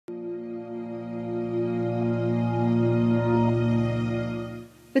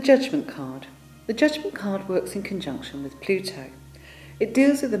The Judgment card. The Judgment card works in conjunction with Pluto. It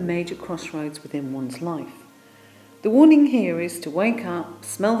deals with a major crossroads within one's life. The warning here is to wake up,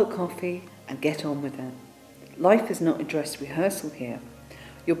 smell the coffee, and get on with it. Life is not a dress rehearsal here.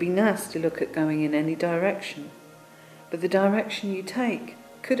 You'll be asked to look at going in any direction. But the direction you take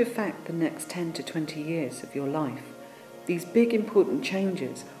could affect the next 10 to 20 years of your life. These big important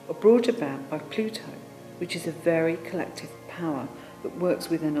changes are brought about by Pluto, which is a very collective power that works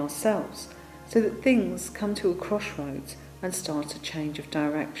within ourselves, so that things come to a crossroads and start a change of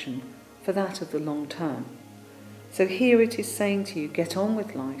direction for that of the long term. So here it is saying to you, get on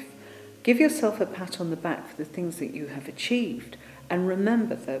with life, give yourself a pat on the back for the things that you have achieved, and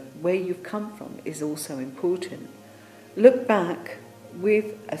remember that where you've come from is also important. Look back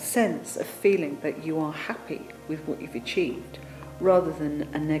with a sense of feeling that you are happy with what you've achieved, rather than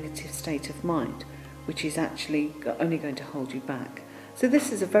a negative state of mind, which is actually only going to hold you back. So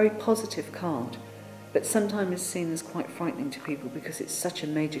this is a very positive card, but sometimes is seen as quite frightening to people because it's such a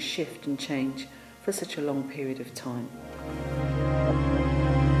major shift and change for such a long period of time.